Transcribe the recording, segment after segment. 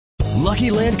Lucky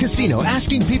Land Casino,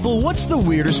 asking people, what's the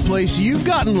weirdest place you've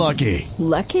gotten lucky?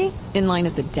 Lucky? In line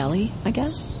at the deli, I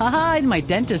guess? Aha, in my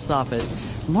dentist's office.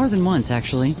 More than once,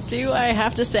 actually. Do I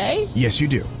have to say? Yes, you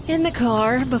do. In the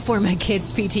car before my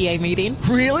kids' PTA meeting.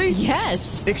 Really?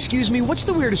 Yes. Excuse me, what's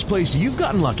the weirdest place you've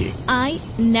gotten lucky? I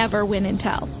never win and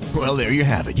tell. Well, there you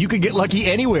have it. You can get lucky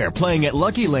anywhere, playing at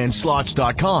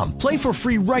LuckyLandSlots.com. Play for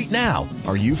free right now.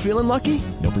 Are you feeling lucky?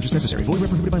 No purchase necessary. Void where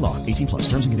prohibited by law. 18+.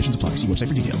 Terms and conditions apply. See website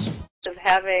for details. Of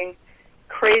having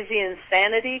crazy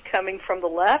insanity coming from the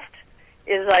left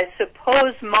is, I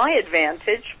suppose, my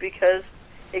advantage, because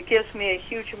it gives me a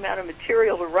huge amount of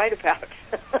material to write about.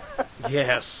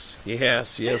 Yes,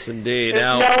 indeed.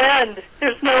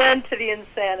 There's no end to the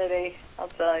insanity, I'll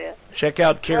tell you. Check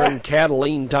out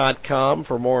KarenKataline.com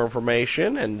for more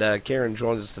information, and Karen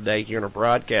joins us today here in our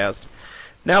broadcast.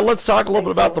 Now let's talk a little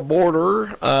bit about the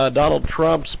border. Donald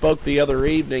Trump spoke the other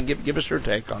evening. Give us your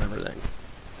take on everything.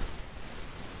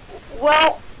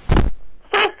 Well,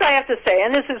 first I have to say,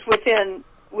 and this is within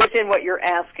what you're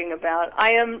asking about,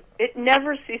 it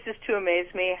never ceases to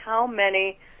amaze me how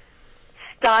many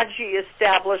stodgy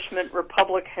establishment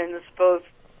Republicans, both,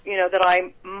 that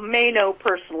I may know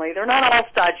personally, they're not all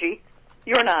stodgy,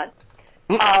 you're not,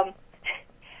 and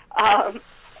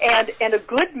a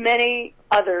good many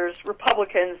others,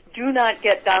 Republicans, do not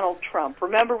get Donald Trump.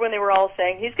 Remember when they were all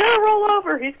saying, he's going to roll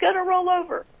over, he's going to roll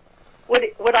over.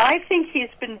 What I think he's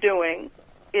been doing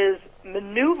is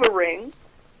maneuvering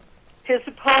his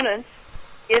opponents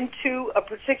into a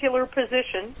particular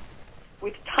position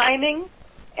with timing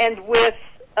and with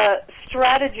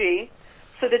strategy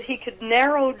so that he could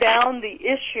narrow down the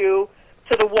issue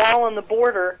to the wall and the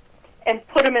border and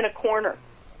put him in a corner.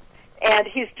 And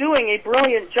he's doing a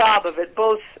brilliant job of it,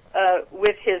 both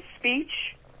with his speech,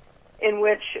 in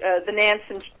which the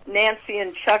Nancy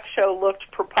and Chuck show looked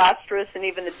preposterous, and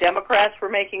even the Democrats were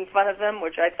making fun of them,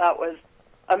 which I thought was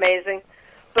amazing.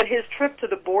 But his trip to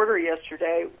the border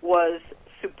yesterday was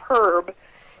superb.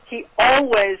 He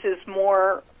always is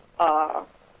more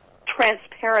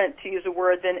transparent, to use a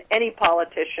word, than any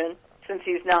politician, since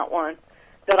he's not one,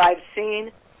 that I've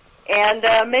seen. And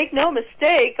make no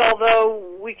mistake, although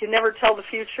we can never tell the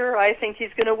future, I think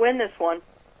he's going to win this one.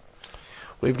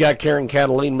 We've got Karen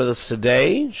Kataline with us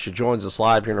today. She joins us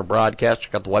live here in our broadcast.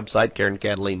 Check out the website,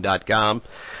 KarenKataline.com.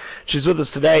 She's with us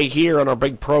today here on our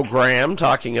big program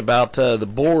talking about the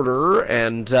border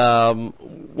and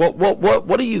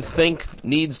what do you think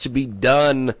needs to be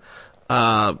done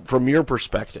from your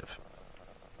perspective?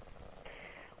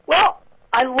 Well,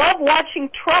 I love watching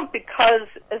Trump because,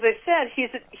 as I said, he's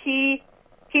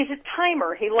a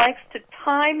timer. He likes to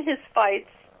time his fights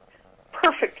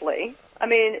perfectly. I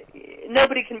mean,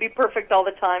 nobody can be perfect all the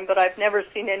time, but I've never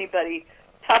seen anybody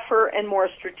tougher and more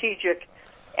strategic.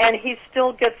 And he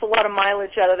still gets a lot of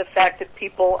mileage out of the fact that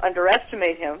people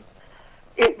underestimate him.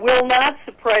 It will not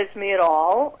surprise me at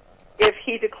all if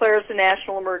he declares a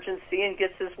national emergency and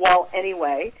gets his wall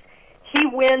anyway. He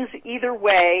wins either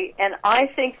way, and I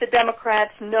think the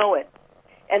Democrats know it.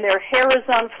 And their hair is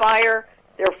on fire.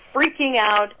 They're freaking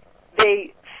out.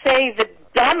 They say the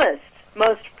dumbest,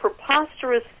 most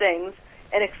preposterous things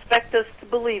and expect us to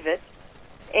believe it.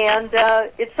 And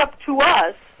it's up to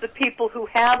us, the people who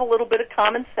have a little bit of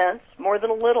common sense, more than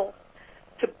a little,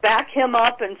 to back him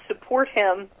up and support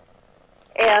him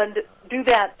and do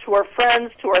that to our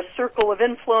friends, to our circle of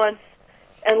influence,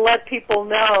 and let people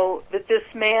know that this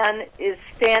man is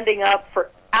standing up for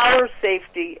our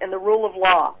safety and the rule of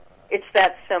law. It's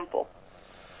that simple.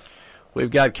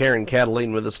 We've got Karen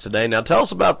Kataline with us today. Now tell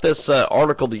us about this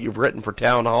article that you've written for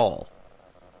Town Hall.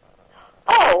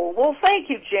 Oh, well, thank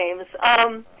you, James.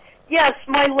 Yes,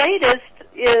 my latest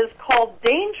is called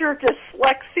Danger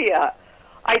Dyslexia.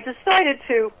 I decided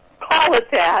to call it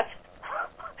that.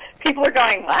 People are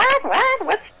going, what?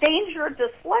 What's danger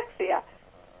dyslexia?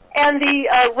 And the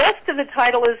rest of the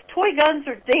title is Toy Guns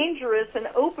Are Dangerous and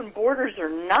Open Borders Are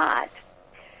Not.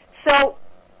 So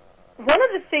one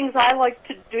of the things I like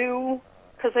to do,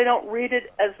 because I don't read it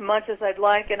as much as I'd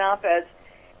like in op-eds,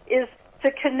 is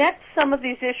to connect some of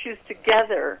these issues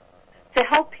together to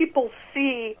help people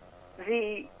see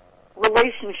the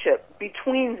relationship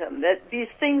between them, that these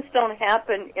things don't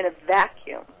happen in a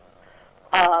vacuum.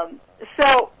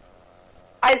 So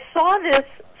I saw this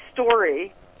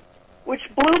story, which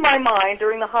blew my mind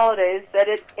during the holidays, that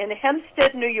in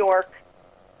Hempstead, New York,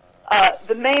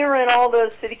 the mayor and all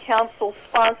the city council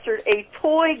sponsored a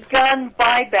toy gun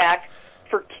buyback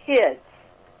for kids.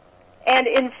 And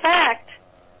in fact,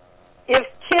 if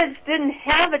kids didn't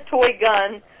have a toy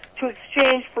gun to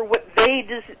exchange for what they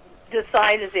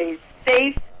decide is a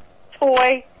safe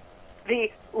toy,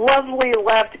 the lovely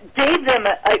left gave them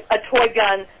a toy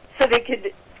gun so they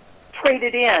could trade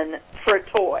it in for a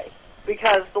toy,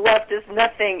 because the left is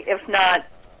nothing if not,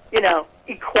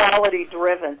 equality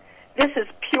driven. This is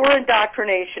pure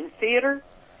indoctrination theater,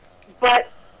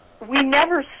 but we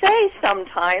never say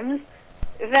sometimes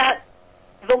that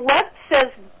the left says,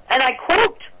 and I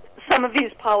quote some of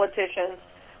these politicians,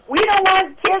 we don't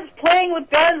want kids playing with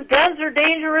guns. Guns are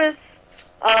dangerous.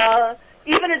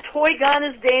 Even a toy gun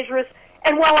is dangerous.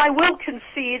 And while I will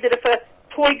concede that if a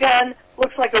toy gun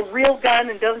looks like a real gun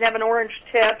and doesn't have an orange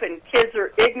tip and kids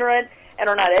are ignorant and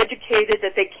are not educated,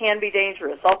 that they can be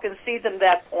dangerous, I'll concede them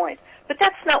that point. But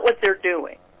that's not what they're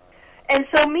doing. And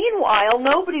so meanwhile,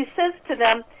 nobody says to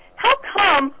them, how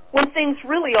come when things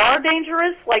really are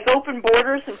dangerous, like open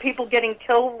borders and people getting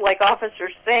killed like Officer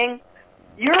Singh,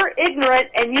 you're ignorant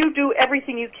and you do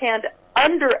everything you can to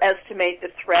underestimate the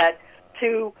threat,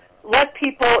 to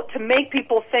make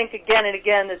people think again and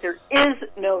again that there is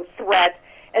no threat,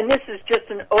 and this is just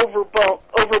an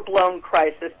overblown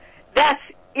crisis. That's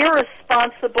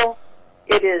irresponsible.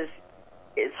 It is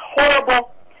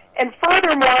horrible. And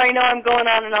furthermore, I know I'm going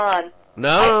on and on.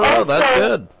 No, that's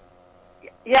good.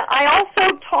 Yeah, I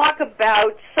also talk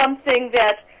about something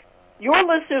that your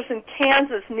listeners in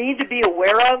Kansas need to be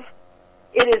aware of.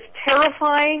 It is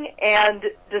terrifying and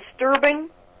disturbing,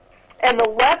 and the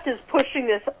left is pushing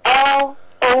this all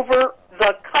over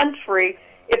the country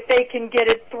if they can get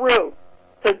it through.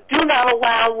 So do not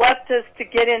allow leftists to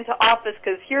get into office,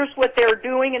 because here's what they're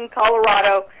doing in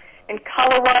Colorado, and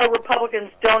Colorado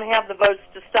Republicans don't have the votes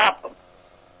to stop them.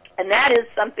 And that is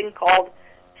something called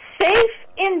safe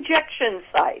injection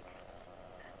sites.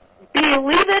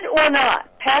 Believe it or not,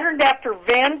 patterned after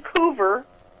Vancouver,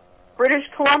 British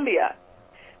Columbia,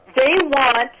 they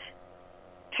want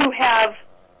to have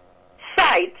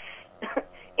sites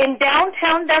in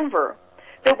downtown Denver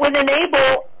that would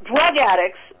enable drug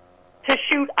addicts to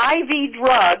shoot IV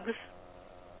drugs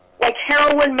like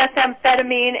heroin,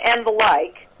 methamphetamine, and the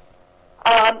like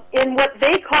in what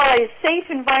they call a safe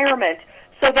environment,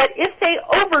 so that if they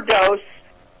overdose,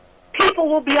 people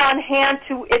will be on hand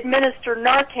to administer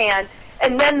Narcan,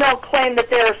 and then they'll claim that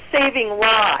they're saving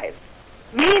lives.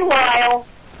 Meanwhile,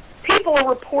 people are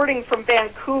reporting from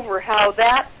Vancouver how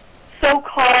that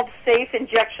so-called safe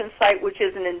injection site, which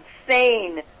is an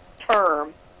insane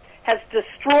term, has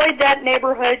destroyed that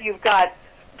neighborhood. You've got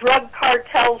drug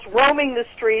cartels roaming the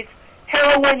streets,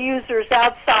 heroin users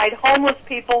outside, homeless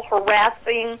people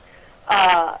harassing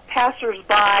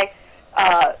passersby,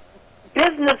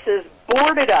 businesses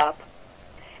boarded up.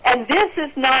 And this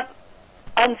is not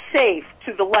unsafe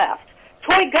to the left.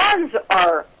 Toy guns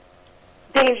are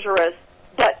dangerous,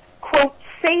 but, quote,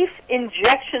 safe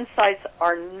injection sites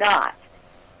are not.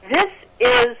 This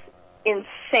is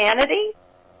insanity,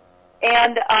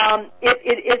 and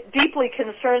it deeply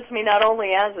concerns me, not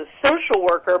only as a social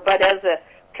worker, but as a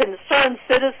concerned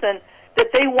citizen,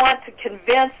 that they want to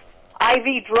convince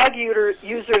IV drug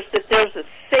users that there's a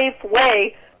safe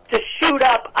way to shoot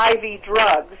up IV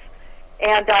drugs.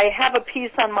 And I have a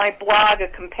piece on my blog, a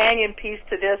companion piece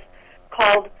to this,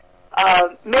 called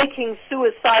Making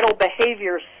Suicidal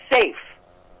Behavior Safe.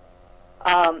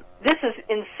 This is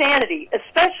insanity,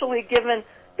 especially given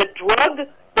the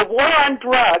war on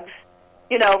drugs.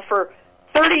 For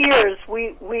 30 years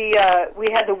we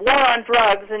had the war on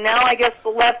drugs, and now I guess the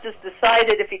left has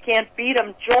decided if you can't beat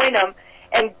them, join them,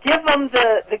 and give them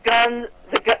the guns,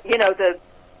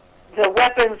 the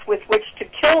weapons with which to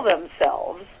kill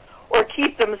themselves, or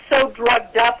keep them so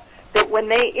drugged up that when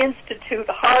they institute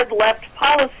hard left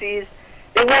policies,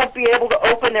 they won't be able to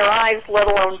open their eyes, let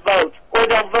alone vote, or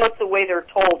they'll vote the way they're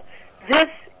told. This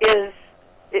is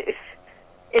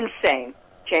insane,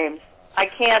 James. I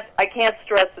can't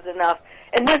stress it enough.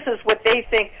 And this is what they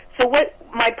think. So what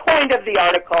my point of the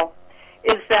article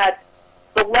is that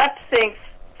the left thinks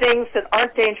things that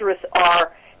aren't dangerous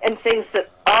are, and things that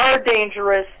are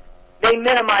dangerous, they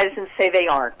minimize and say they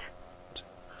aren't.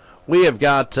 We have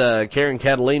got Karen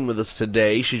Kataline with us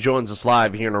today. She joins us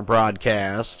live here in our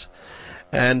broadcast.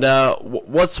 And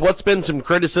what's been some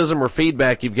criticism or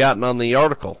feedback you've gotten on the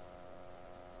article?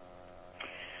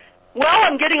 Well,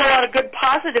 I'm getting a lot of good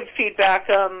positive feedback.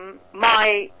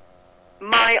 My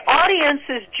audience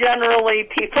is generally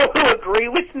people who agree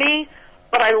with me,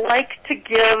 but I like to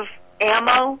give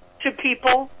ammo to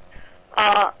people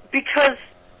because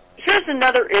here's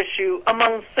another issue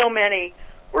among so many.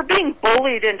 We're being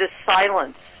bullied into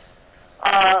silence,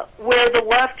 where the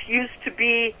left used to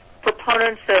be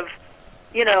proponents of,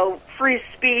 free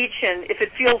speech, and if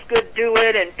it feels good, do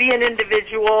it, and be an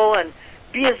individual, and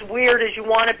be as weird as you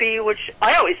want to be, which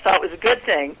I always thought was a good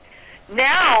thing.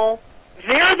 Now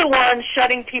they're the ones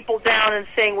shutting people down and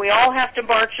saying we all have to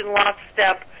march in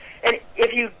lockstep. And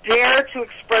if you dare to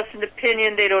express an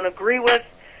opinion they don't agree with,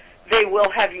 they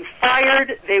will have you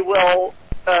fired. They will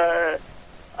have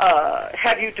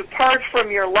you depart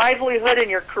from your livelihood and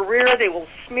your career. They will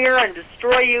smear and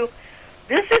destroy you.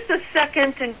 This is the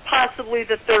second and possibly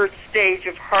the third stage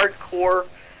of hardcore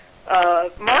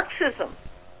Marxism.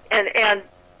 And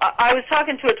I was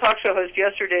talking to a talk show host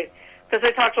yesterday, because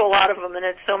I talk to a lot of them, and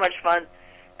it's so much fun.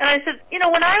 And I said,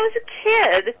 when I was a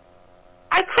kid,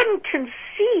 I couldn't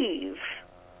conceive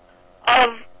of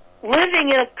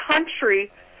living in a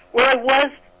country where I was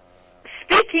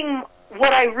speaking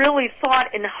what I really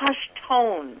thought in hushed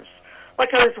tones,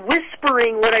 like I was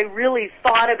whispering what I really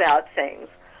thought about things.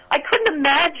 I couldn't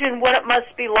imagine what it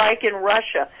must be like in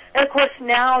Russia. And, of course,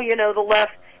 now, the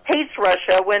left hates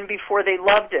Russia when before they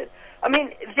loved it. I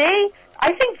mean,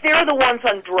 I think they're the ones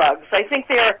on drugs. I think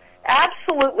they're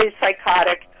absolutely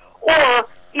psychotic, or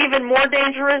even more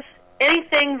dangerous,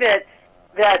 anything that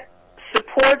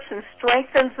supports and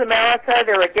strengthens America,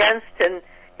 they're against, and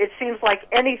it seems like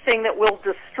anything that will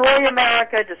destroy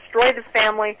America, destroy the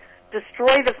family,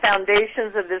 destroy the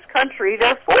foundations of this country,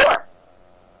 they're for.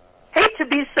 Hate to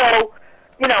be so,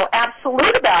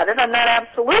 absolute about it. I'm not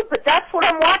absolute, but that's what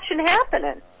I'm watching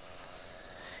happening.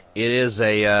 It is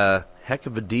a heck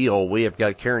of a deal. We have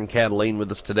got Karen Kataline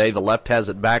with us today. The left has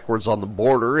it backwards on the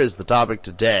border is the topic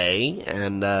today,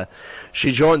 and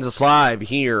she joins us live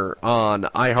here on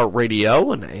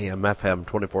iHeartRadio and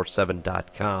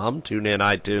AMFM247.com. Tune in,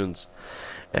 iTunes,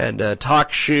 and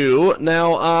TalkShoe.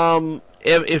 Now,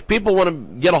 if people want to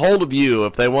get a hold of you,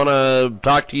 if they want to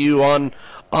talk to you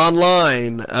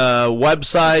online,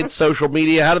 website, social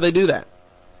media, how do they do that?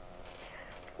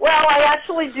 Well, I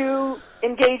actually do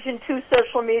engage in two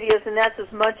social medias, and that's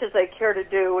as much as I care to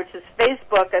do, which is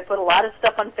Facebook. I put a lot of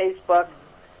stuff on Facebook,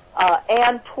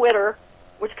 and Twitter,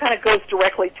 which kind of goes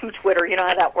directly to Twitter. You know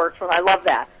how that works, and I love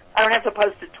that. I don't have to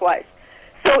post it twice.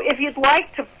 So if you'd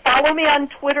like to follow me on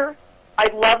Twitter,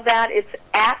 I'd love that. It's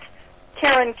at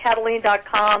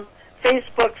KarenKataline.com,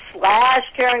 Facebook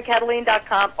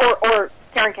 /KarenKataline.com, or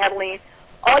Karen Kataline.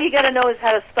 All you got to know is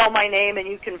how to spell my name, and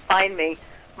you can find me.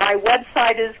 My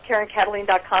website is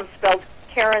KarenKataline.com, spelled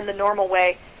Karen the normal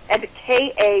way, and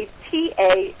Kataline.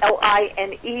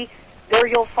 There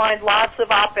you'll find lots of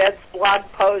op-eds, blog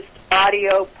posts,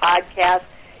 audio, podcasts.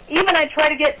 Even I try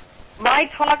to get my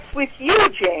talks with you,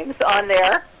 James, on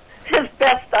there as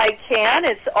best I can.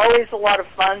 It's always a lot of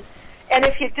fun. And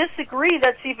if you disagree,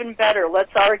 that's even better.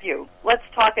 Let's argue. Let's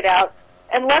talk it out.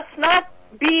 And let's not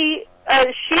be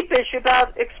sheepish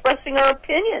about expressing our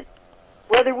opinion,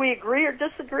 whether we agree or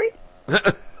disagree.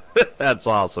 That's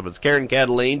awesome. It's Karen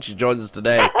Kataline. She joins us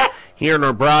today here in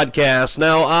our broadcast.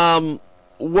 Now,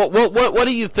 what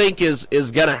do you think is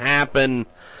going to happen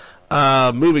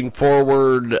moving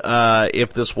forward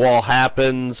if this wall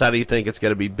happens? How do you think it's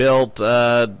going to be built?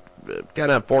 Kind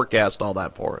of forecast all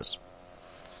that for us.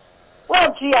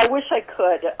 Well, gee, I wish I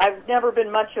could. I've never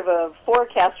been much of a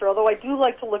forecaster, although I do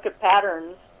like to look at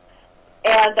patterns.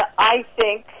 And I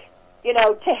think,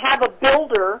 to have a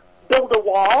builder build a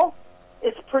wall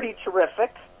is pretty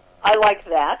terrific. I like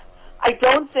that. I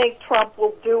don't think Trump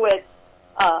will do it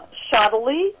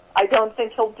shoddily. I don't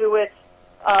think he'll do it,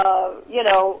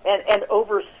 and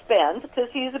overspend, because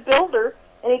he's a builder,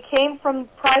 and he came from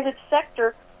private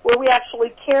sector where we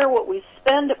actually care what we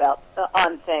spend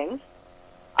on things.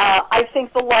 I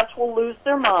think the left will lose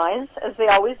their minds, as they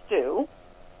always do,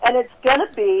 and it's going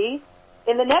to be,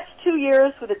 in the next 2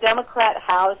 years with a Democrat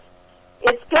House,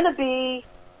 it's going to be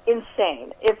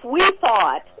insane. If we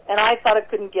thought, and I thought it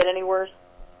couldn't get any worse,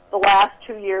 the last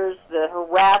 2 years, the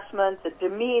harassment, the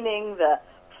demeaning, the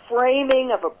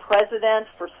framing of a president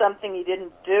for something he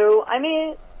didn't do, I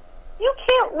mean, you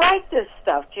can't write this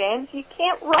stuff, James. You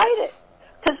can't write it,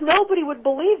 because nobody would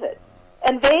believe it.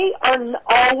 And they are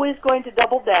always going to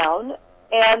double down,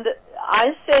 and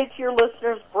I say to your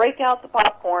listeners, break out the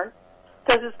popcorn,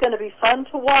 because it's going to be fun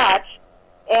to watch,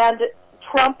 and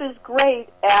Trump is great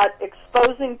at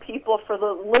exposing people for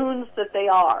the loons that they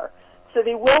are. So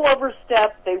they will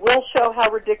overstep, they will show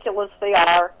how ridiculous they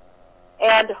are,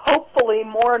 and hopefully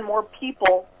more and more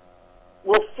people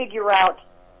will figure out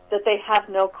that they have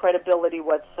no credibility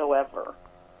whatsoever.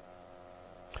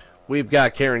 We've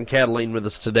got Karen Kataline with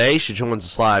us today. She joins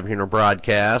us live here in our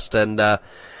broadcast. And,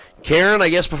 Karen, I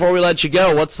guess before we let you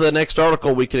go, what's the next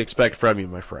article we can expect from you,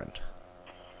 my friend?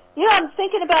 I'm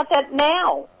thinking about that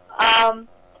now.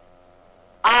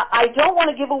 I don't want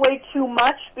to give away too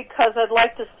much because I'd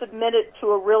like to submit it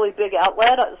to a really big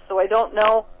outlet, so I don't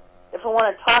know if I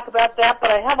want to talk about that,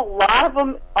 but I have a lot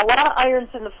of irons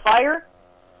in the fire.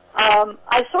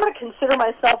 I sort of consider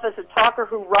myself as a talker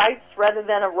who writes rather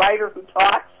than a writer who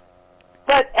talks.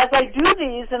 But as I do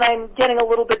these, and I'm getting a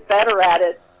little bit better at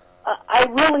it, I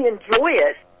really enjoy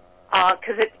it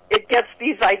because it gets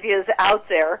these ideas out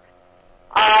there.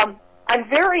 I'm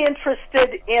very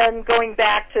interested in going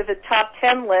back to the top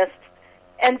 10 list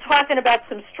and talking about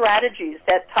some strategies,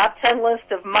 that top 10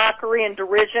 list of mockery and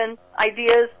derision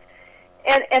ideas,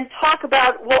 and talk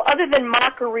about, well, other than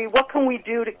mockery, what can we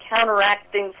do to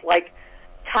counteract things like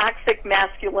toxic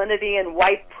masculinity and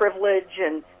white privilege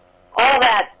and all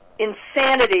that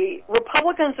insanity.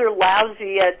 Republicans are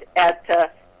lousy at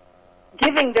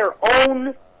giving their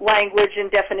own language and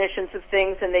definitions of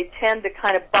things, and they tend to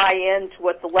kind of buy into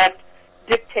what the left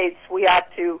dictates we ought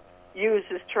to use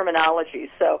as terminology.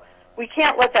 So we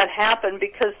can't let that happen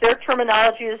because their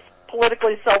terminology is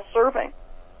politically self-serving.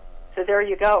 So there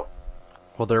you go.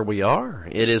 Well, there we are.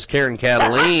 It is Karen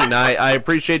Kataline. I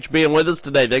appreciate you being with us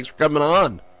today. Thanks for coming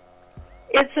on.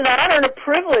 It's an honor and a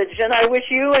privilege, and I wish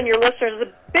you and your listeners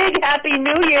a big Happy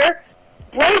New Year.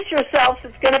 Brace yourselves.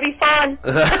 It's going to be fun.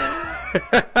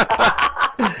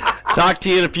 Talk to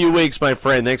you in a few weeks, my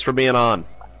friend. Thanks for being on.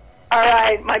 All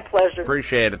right. My pleasure.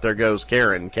 Appreciate it. There goes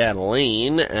Karen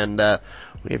Kataline, and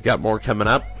we've got more coming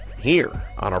up here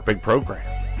on our big program.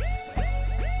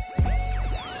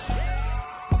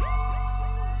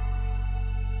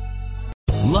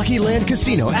 Lucky Land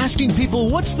Casino, asking people,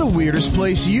 what's the weirdest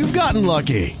place you've gotten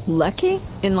lucky? Lucky?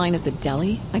 In line at the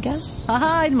deli, I guess?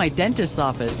 Aha, in my dentist's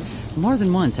office. More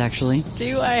than once, actually.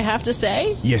 Do I have to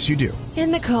say? Yes, you do.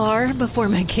 In the car before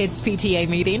my kids' PTA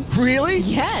meeting. Really?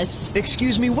 Yes.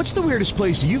 Excuse me, what's the weirdest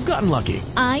place you've gotten lucky?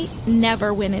 I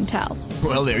never win and tell.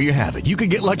 Well, there you have it. You can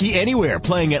get lucky anywhere,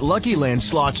 playing at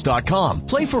LuckyLandSlots.com.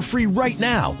 Play for free right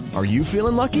now. Are you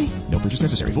feeling lucky? No purchase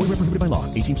necessary. Void where prohibited by law.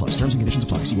 18+. Terms and conditions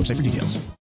apply. See website for details.